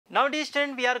Now dear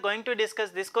student, we are going to discuss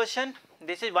this question.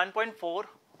 This is 1.4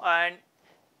 and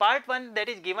part 1 that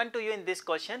is given to you in this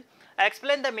question.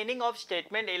 Explain the meaning of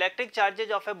statement electric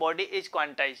charges of a body is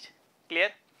quantized. Clear?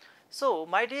 So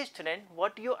my dear student,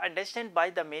 what you understand by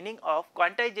the meaning of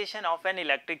quantization of an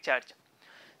electric charge?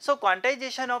 So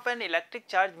quantization of an electric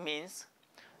charge means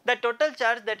the total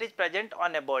charge that is present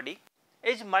on a body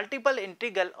is multiple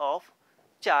integral of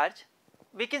charge.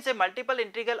 We can say multiple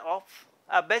integral of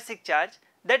a basic charge,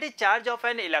 that is charge of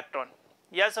an electron.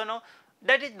 Yes or no?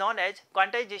 That is known as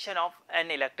quantization of an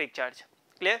electric charge.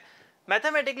 Clear?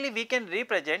 Mathematically we can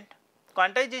represent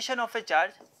quantization of a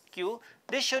charge Q.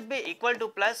 This should be equal to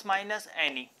plus minus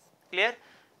Ne. Clear?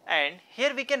 And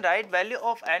here we can write value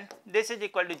of N. This is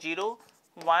equal to 0,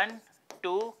 1,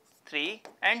 2, 3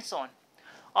 and so on.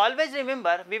 Always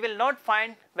remember, we will not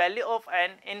find value of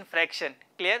N in fraction.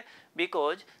 Clear?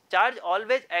 Because charge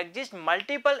always exists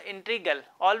multiple integral.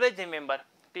 Always remember.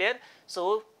 Clear?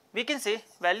 So we can say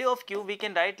value of Q we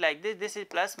can write like this. This is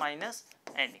plus minus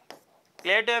Ne.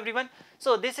 Clear to everyone?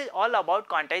 So this is all about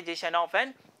quantization of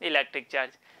an electric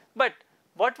charge. But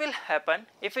what will happen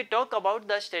if we talk about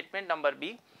the statement number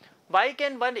B? Why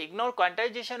can one ignore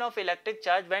quantization of electric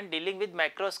charge when dealing with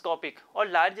macroscopic or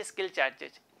large scale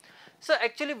charges? So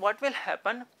actually what will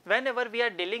happen whenever we are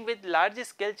dealing with large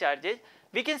scale charges,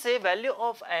 we can say value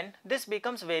of N, this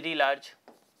becomes very large.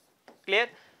 Clear?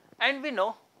 And we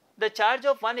know the charge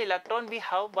of one electron we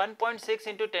have 1.6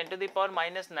 into 10 to the power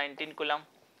minus 19 coulomb.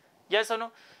 Yes or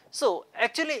no? So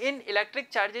actually in electric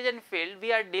charges and field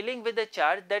we are dealing with a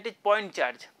charge that is point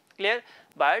charge. Clear?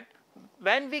 But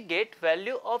when we get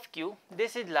value of Q,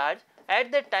 this is large,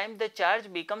 at that time the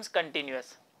charge becomes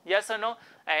continuous. Yes or no?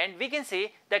 And we can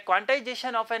say that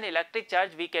quantization of an electric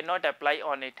charge we cannot apply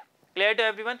on it. Clear to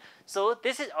everyone? So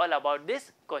this is all about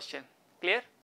this question. Clear?